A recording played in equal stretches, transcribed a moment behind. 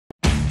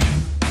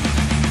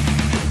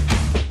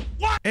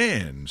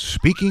And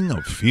speaking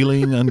of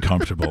feeling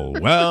uncomfortable,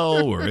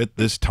 well, we're at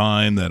this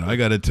time that I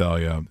got to tell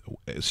you,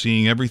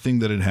 seeing everything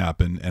that had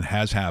happened and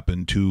has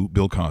happened to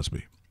Bill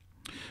Cosby.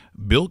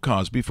 Bill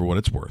Cosby, for what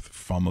it's worth,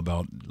 from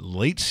about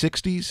late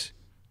 60s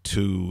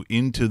to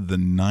into the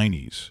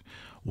 90s,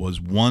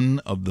 was one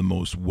of the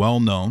most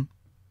well-known,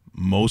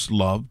 most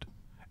loved,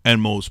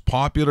 and most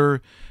popular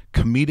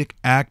comedic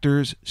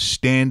actors,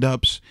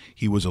 stand-ups.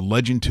 He was a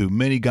legend to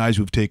many guys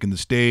who've taken the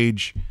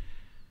stage,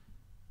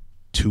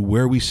 to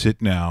where we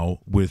sit now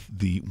with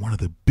one of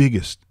the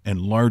biggest and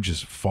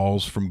largest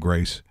falls from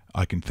grace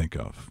I can think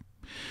of.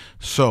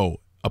 So,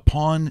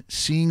 upon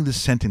seeing the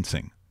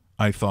sentencing,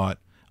 I thought,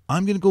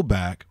 I'm going to go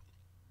back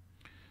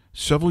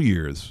several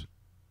years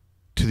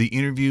to the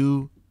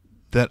interview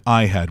that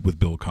I had with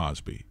Bill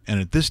Cosby.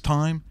 And at this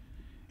time,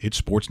 it's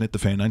Sportsnet, the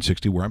Fan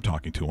 960, where I'm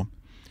talking to him.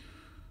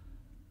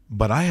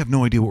 But I have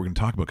no idea what we're going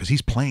to talk about because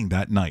he's playing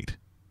that night.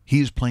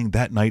 He is playing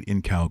that night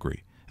in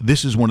Calgary.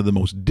 This is one of the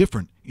most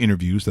different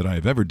interviews that I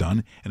have ever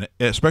done, and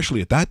especially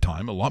at that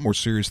time, a lot more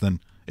serious than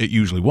it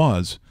usually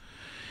was.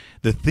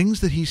 The things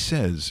that he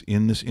says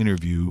in this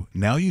interview,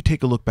 now you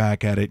take a look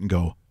back at it and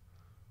go,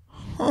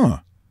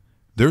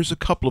 there's a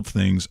couple of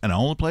things, and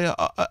I'll only play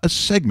a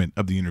segment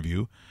of the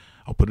interview.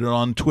 I'll put it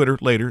on Twitter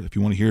later if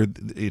you want to hear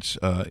its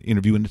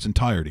interview in its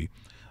entirety.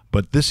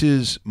 But this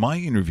is my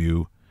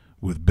interview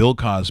with Bill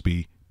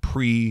Cosby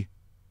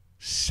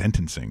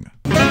pre-sentencing.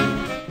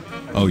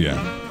 Oh,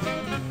 yeah.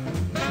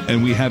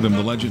 And we have him,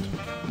 the legend.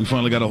 We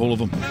finally got a hold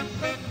of him.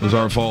 It was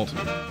our fault.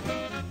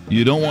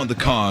 You don't want the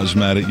cause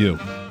mad at you.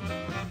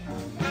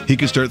 He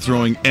could start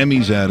throwing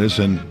Emmys at us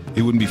and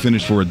it wouldn't be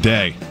finished for a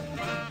day.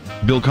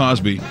 Bill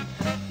Cosby.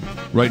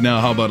 Right now,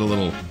 how about a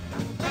little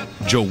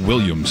Joe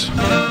Williams?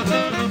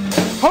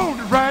 Hold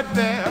it right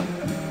there.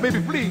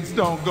 Baby, please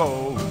don't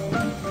go.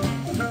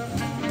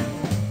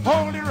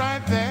 Hold it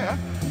right there.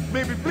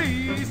 Baby,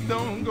 please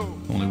don't go.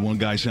 Only one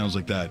guy sounds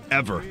like that.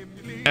 Ever.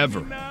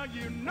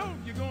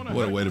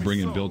 What a way to bring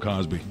in Bill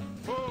Cosby.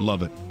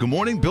 Love it. Good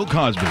morning, Bill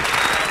Cosby.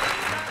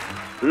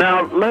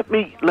 Now, let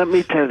me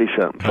tell you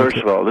something. First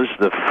of all, this is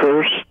the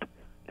first,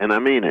 and I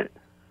mean it,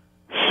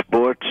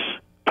 sports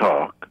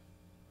talk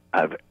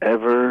I've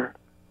ever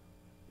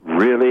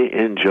really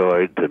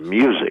enjoyed the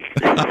music.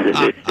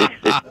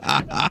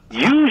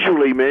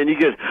 Usually, man, you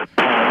get...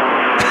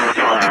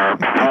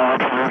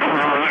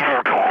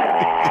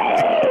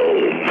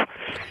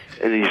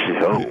 And you say,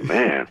 oh,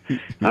 man,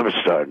 I'm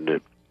starting to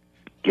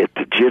get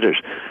the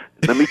jitters.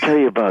 Let me tell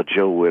you about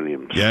Joe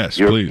Williams. Yes,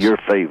 please. Your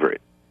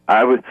favorite.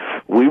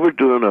 We were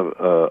doing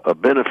a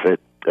benefit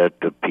at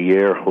the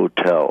Pierre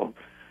Hotel.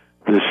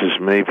 This is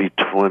maybe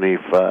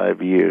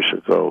 25 years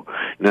ago.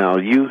 Now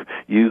you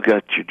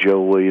got your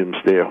Joe Williams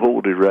there.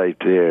 Hold it right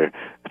there,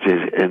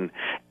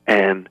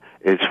 and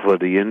it's for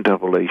the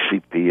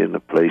NAACP, and the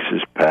place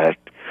is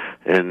packed,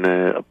 and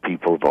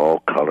people of all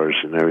colors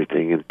and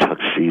everything in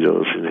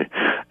tuxedos,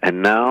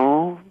 and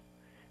now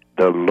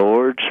the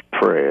Lord's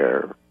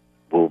Prayer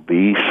will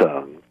be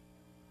sung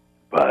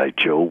by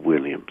Joe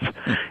Williams.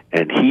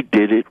 And he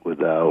did it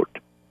without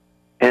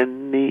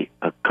any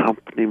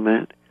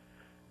accompaniment.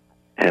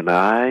 And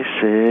I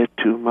said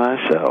to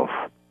myself,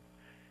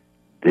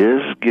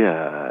 this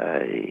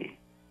guy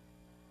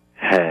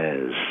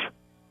has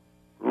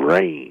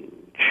range.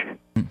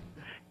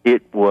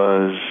 It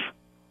was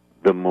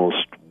the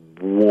most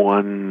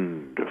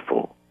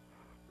wonderful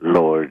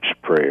Lord's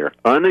Prayer.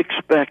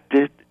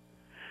 Unexpected,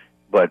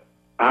 but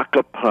a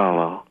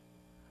cappella,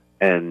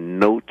 and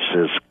notes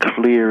as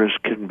clear as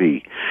can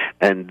be.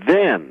 And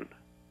then,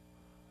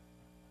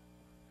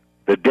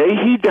 that day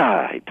he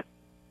died,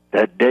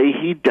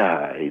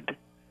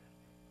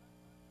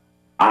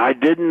 I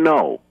didn't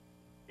know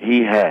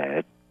he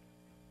had.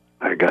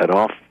 I got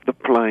off the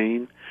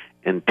plane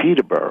in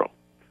Peterborough.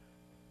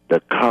 The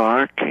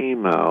car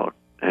came out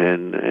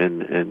and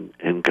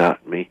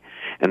got me,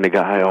 and the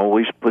guy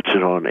always puts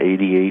it on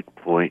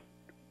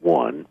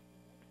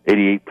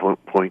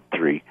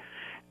 88.3,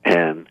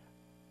 and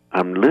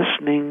I'm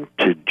listening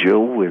to Joe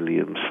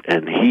Williams,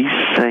 and he's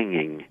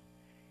singing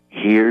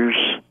Here's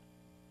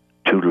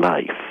to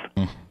Life.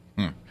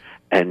 Mm-hmm.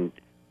 And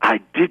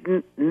I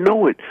didn't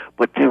know it,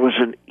 but there was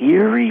an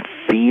eerie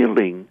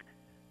feeling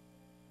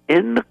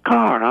in the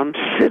car. I'm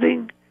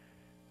sitting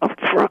up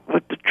front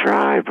with the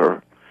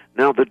driver.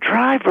 Now, the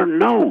driver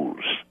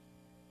knows,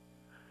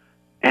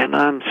 and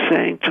I'm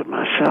saying to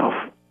myself,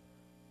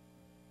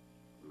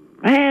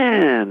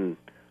 man,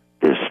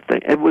 this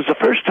thing, it was the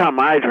first time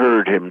I'd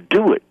heard him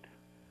do it.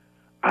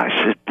 I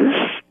said, this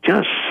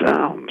just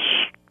sounds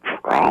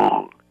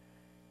strong.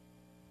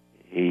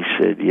 He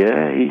said,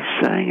 yeah, he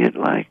sang it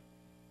like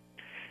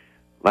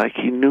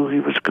he knew he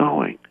was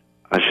going.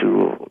 I said,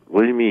 well,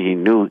 what do you mean he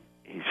knew?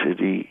 He said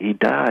he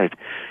died.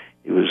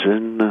 He was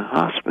in the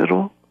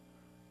hospital,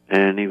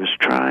 and he was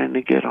trying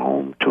to get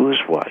home to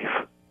his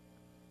wife.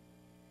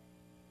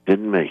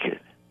 Didn't make it.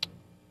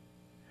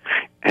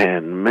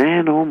 And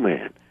man, oh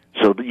man.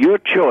 So your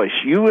choice,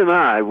 you and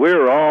I,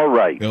 we're all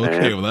right.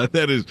 Okay, man. Well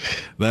that is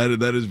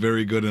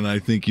very good, and I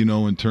think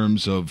in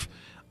terms of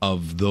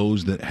of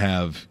those that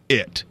have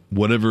it,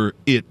 whatever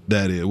it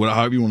that is,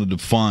 however you want to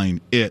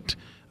define it.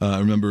 I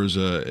remember as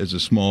a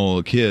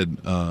small kid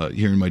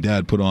hearing my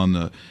dad put on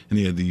and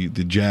he had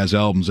the jazz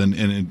albums,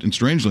 and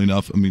strangely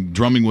enough, I mean,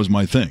 drumming was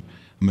my thing.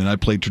 I mean, I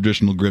played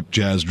traditional grip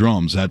jazz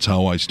drums. That's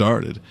how I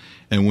started.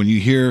 And when you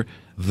hear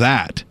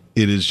that,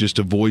 it is just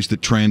a voice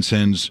that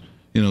transcends,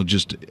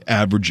 just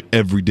average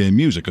everyday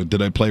music.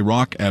 Did I play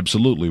rock?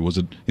 Absolutely. Was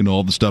it,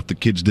 all the stuff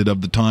that kids did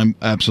of the time?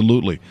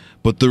 Absolutely.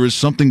 But there is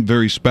something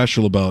very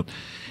special about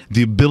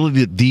the ability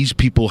that these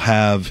people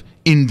have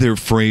in their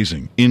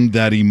phrasing, in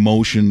that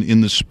emotion, in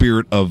the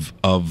spirit of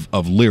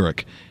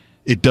lyric.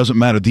 It doesn't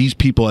matter. These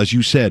people, as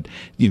you said,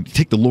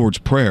 take the Lord's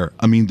Prayer.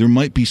 I mean, there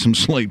might be some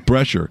slight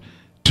pressure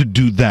to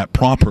do that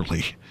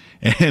properly.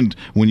 And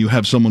when you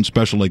have someone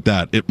special like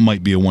that, it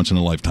might be a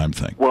once-in-a-lifetime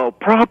thing. Well,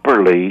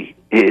 properly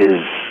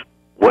is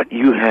what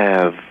you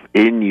have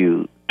in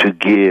you to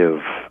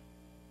give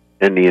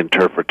in the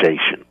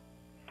interpretation.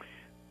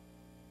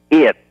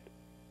 It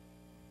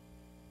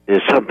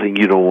is something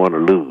you don't want to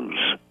lose.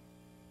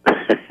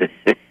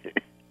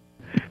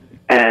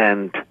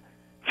 And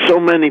so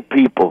many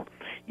people,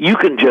 you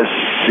can just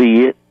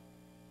see it.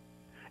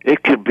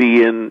 It could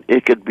be in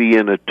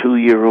a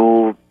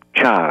 2-year-old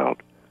child.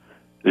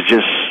 It's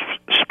just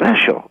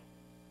special.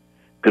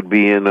 Could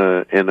be in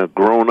a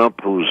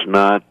grown-up who's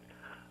not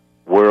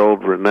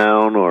world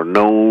renowned or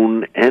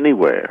known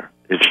anywhere.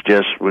 It's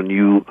just when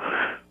you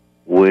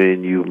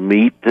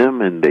meet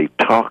them and they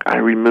talk. I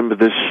remember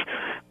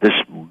this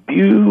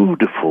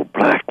beautiful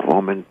black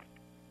woman.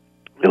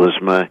 It was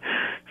my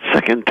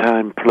second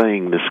time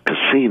playing this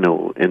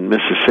casino in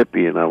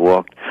Mississippi, and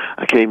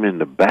I came in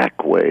the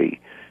back way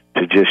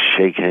to just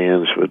shake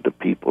hands with the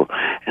people,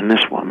 and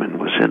this woman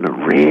was in a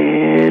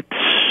red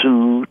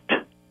suit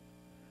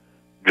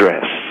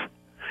dress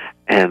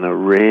and a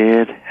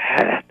red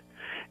hat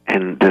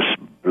and this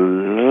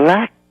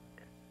black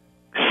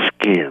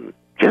skin,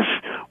 just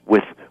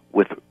with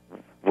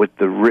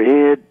the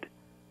red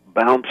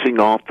bouncing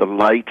off the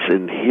lights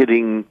and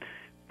hitting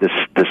the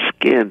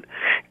skin,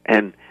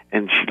 and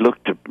she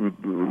looked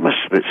must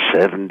have been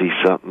 70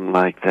 something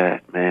like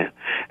that, man,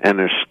 and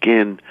her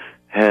skin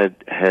had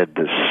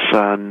the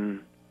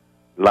sun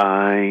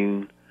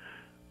line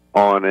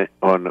on it,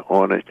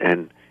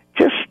 and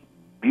just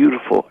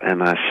beautiful.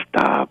 And I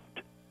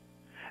stopped,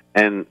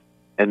 and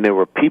there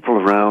were people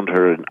around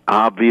her, and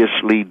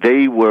obviously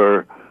they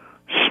were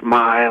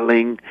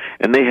smiling,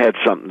 and they had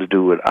something to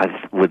do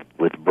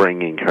with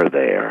bringing her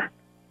there,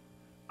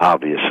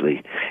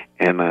 obviously.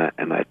 And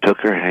I took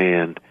her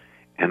hand,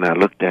 and I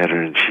looked at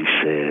her, and she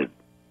said,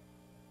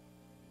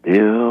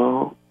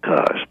 "Bill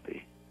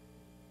Cosby,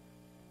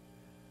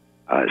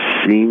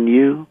 I've seen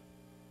you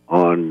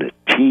on the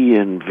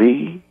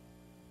TNV,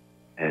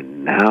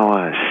 and now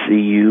I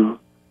see you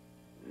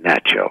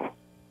natural."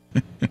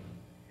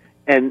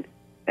 and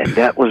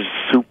that was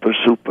super,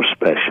 super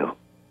special.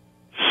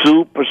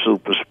 Super,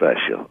 super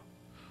special.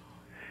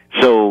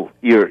 So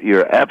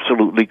you're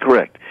absolutely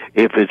correct.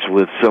 If it's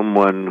with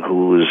someone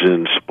who is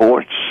in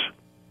sports,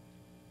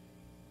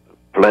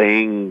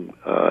 playing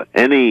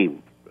any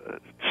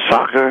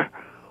soccer,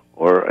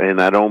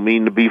 and I don't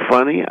mean to be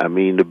funny, I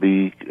mean to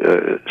be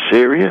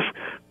serious,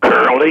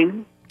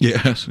 curling.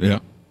 Yes, yeah.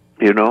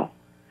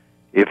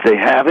 If they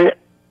have it,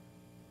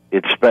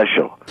 it's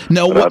special.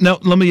 Now, now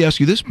let me ask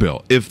you this,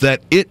 Bill. If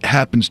that it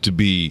happens to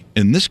be,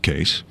 in this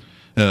case,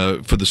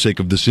 for the sake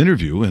of this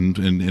interview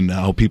and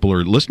how people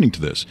are listening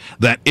to this,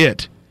 that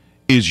it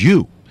is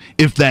you.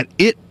 If that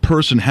it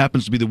person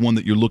happens to be the one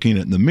that you're looking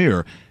at in the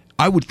mirror,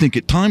 I would think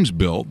at times,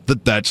 Bill,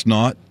 that's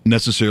not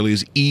necessarily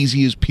as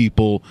easy as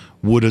people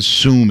would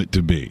assume it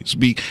to be.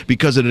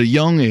 Because at a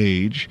young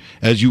age,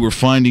 as you were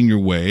finding your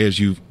way, as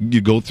you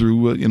go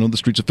through the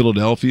streets of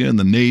Philadelphia and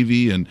the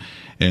Navy and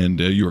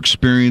your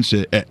experience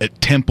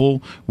at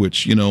Temple,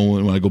 which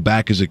when I go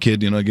back as a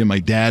kid, again, my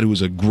dad, who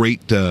was a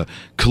great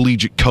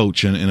collegiate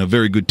coach and a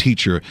very good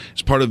teacher,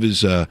 as part of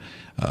his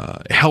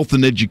health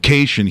and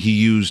education, he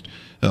used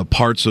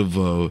parts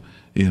of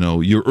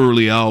your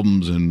early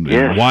albums and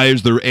Why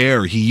Is There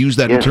Air. He used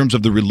that in terms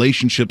of the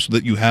relationships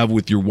that you have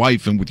with your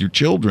wife and with your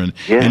children.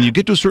 And you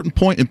get to a certain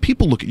point and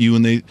people look at you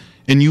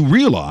and you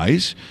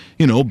realize,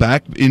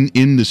 back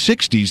in the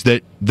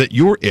 60s that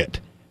you're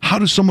it. How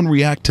does someone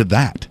react to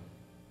that?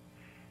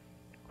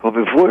 Well,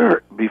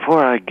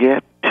 before I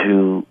get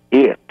to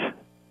it,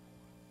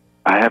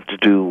 I have to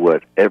do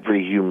what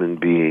every human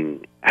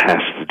being has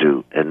to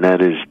do, and that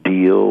is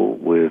deal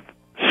with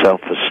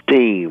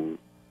self-esteem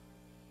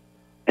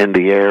in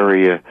the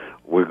area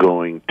we're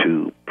going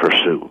to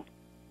pursue.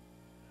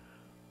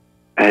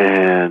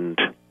 And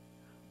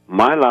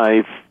my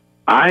life,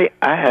 I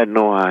had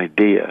no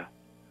idea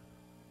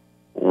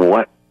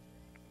what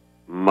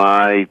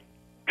my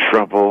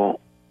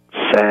trouble,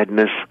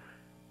 sadness,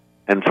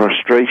 and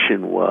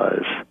frustration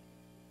was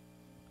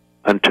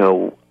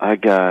until I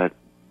got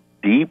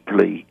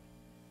deeply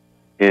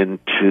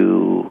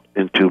into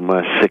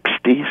my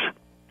 60s,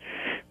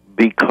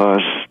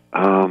 because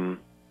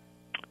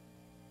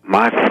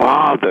my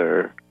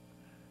father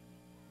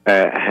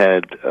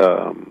had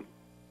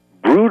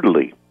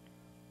brutally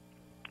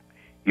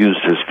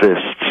used his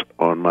fists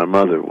on my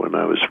mother when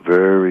I was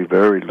very,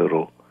 very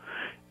little.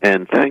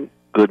 And thank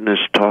goodness,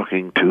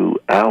 talking to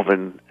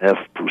Alvin F.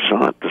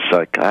 Poussaint, the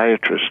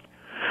psychiatrist,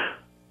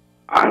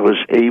 I was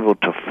able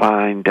to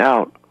find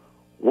out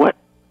what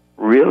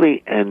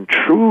really and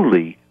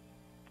truly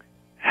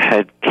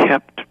had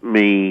kept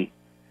me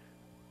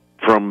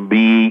from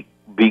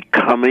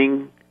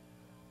becoming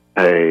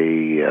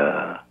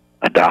a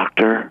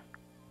doctor,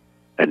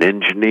 an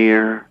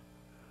engineer,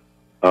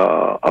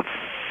 a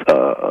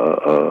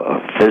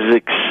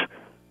physics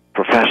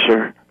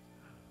professor,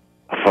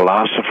 a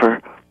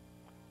philosopher.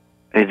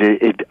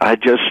 I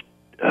just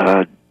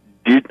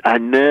I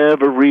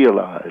never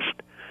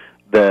realized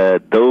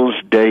that those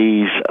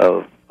days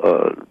of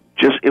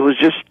it was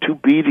just two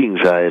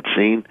beatings I had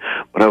seen,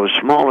 but I was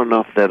small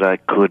enough that I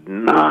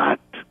couldn't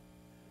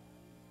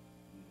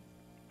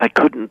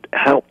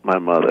help my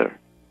mother.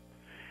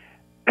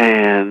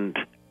 And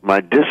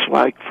my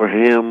dislike for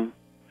him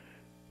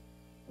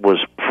was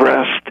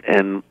pressed,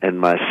 and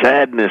my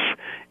sadness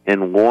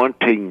in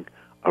wanting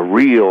a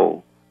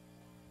real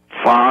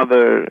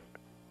father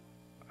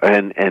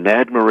and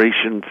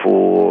admiration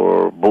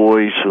for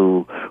boys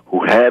who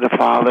had a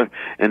father.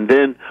 And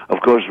then, of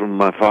course, when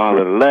my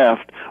father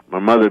left, my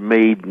mother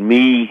made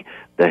me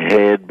the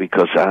head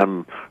because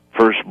I'm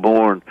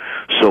firstborn.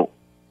 So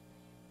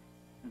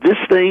this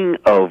thing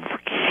of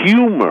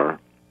humor,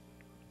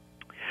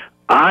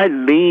 I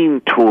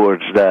lean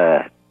towards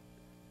that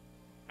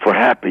for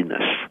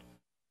happiness.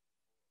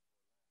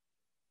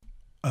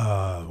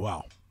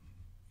 Wow.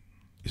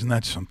 Isn't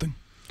that something?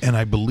 And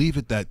I believe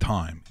at that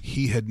time,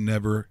 he had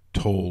never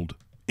told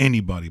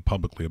anybody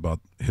publicly about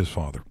his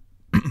father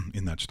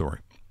in that story.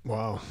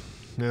 Wow.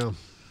 Yeah.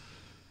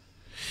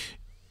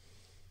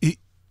 It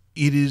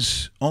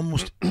is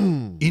almost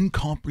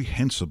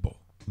incomprehensible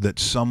that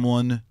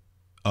someone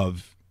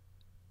of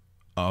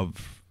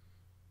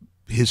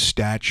his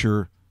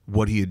stature,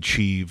 what he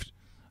achieved,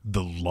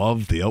 the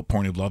love, the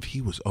outpouring of love,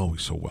 he was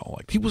always so well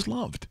liked. He was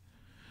loved.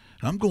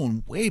 And I'm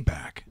going way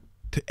back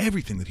to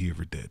everything that he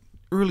ever did.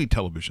 Early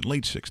television,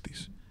 late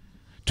 60s,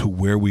 to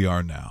where we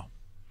are now.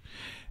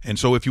 And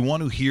so if you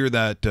want to hear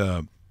that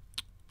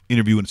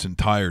interview in its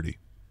entirety,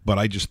 but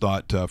I just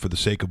thought for the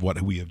sake of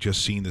what we have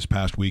just seen this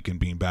past week and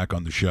being back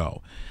on the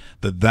show,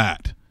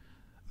 that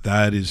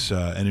is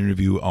an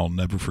interview I'll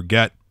never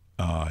forget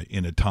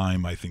in a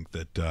time I think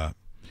that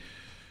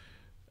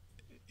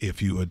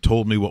if you had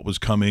told me what was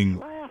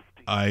coming,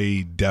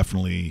 I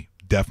definitely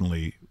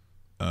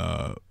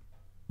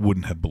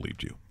wouldn't have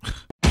believed you.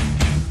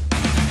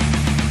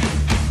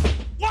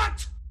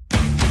 What? We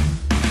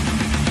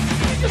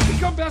just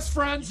become best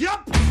friends?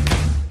 Yep.